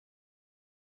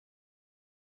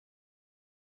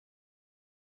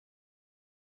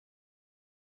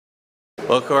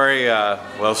Well, Corey,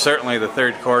 well, certainly the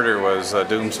third quarter was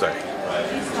doomsday.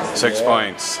 6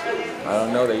 points. I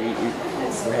don't know.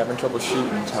 We're having trouble shooting,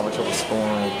 having trouble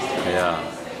scoring. Yeah.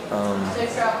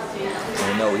 I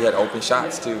don't know. We had open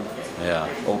shots too.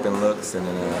 Yeah. Open looks, and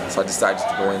then so I decided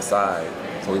to go inside.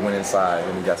 So we went inside,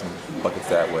 and we got some buckets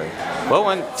that way. What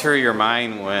went through your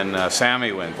mind when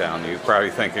Sammy went down? You were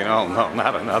probably thinking, "Oh no,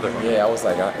 not another one." Yeah, I was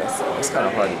like, that's kind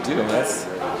of hard to do. I mean, that's,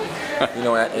 you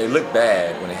know, it looked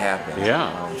bad when it happened.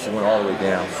 Yeah. She went all the way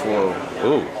down,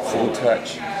 full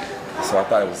touch. So I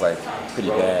thought it was like pretty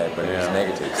bad, but it was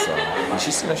negative. So and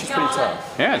she's pretty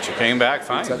tough. Yeah, and she came back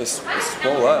fine. It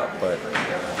swole up, but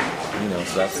you know,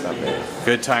 so that's not bad.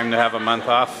 Good time to have a month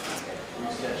off.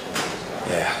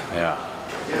 Yeah. Yeah.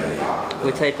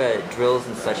 What type of drills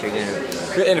and such are you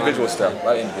gonna? Individual stuff. A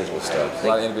lot of individual stuff. A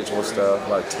lot of individual stuff. A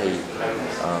lot of tape.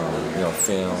 You know,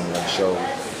 film, like show.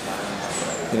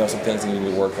 You know, some things we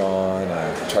need to work on.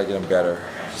 Try to get them better.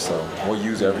 So we'll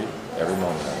use every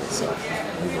moment of it. So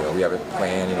we have a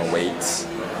plan. You know, weights.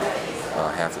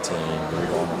 Half the team. We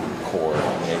go on the court.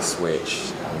 They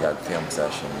switch. We got film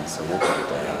sessions. So we'll put it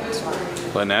down. So.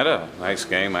 Lynetta, nice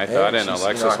game, I thought, and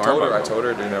Alexis I told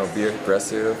her to, you know, be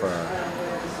aggressive.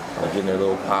 Getting their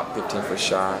little pop 15-foot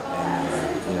shot,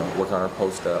 and you know, working on her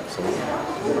post up. So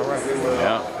we're all right.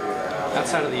 Yeah.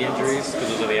 Outside of the injuries, because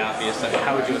those are the obvious,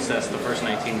 how would you assess the first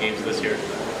 19 games this year?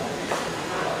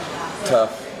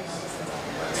 Tough.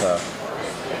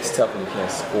 It's tough when you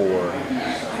can't score.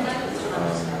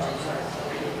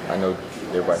 I know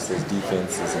everybody says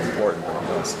defense is important, but when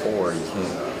you don't score, you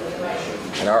can't.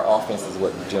 And our offense is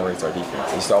what generates our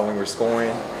defense. You saw when we were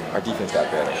scoring, our defense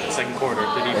got better. Second quarter,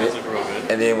 the defense looked real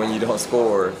good. And then when you don't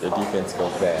score, the defense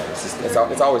goes bad.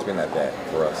 It's always been that bad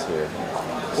for us here.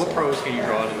 What pros can you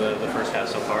draw to the first half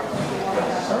so far?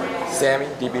 Sammy,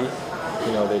 DB.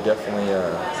 You know, they definitely,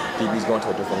 DB's going to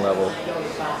a different level.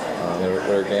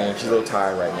 Their game, she's a little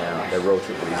tired right now. That road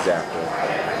trip really zapped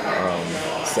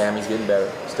her. Sammy's getting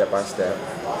better, step by step.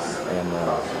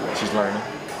 And she's learning.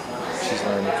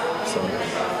 So.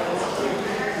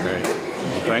 Great.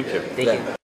 Well, thank you. Thank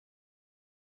you.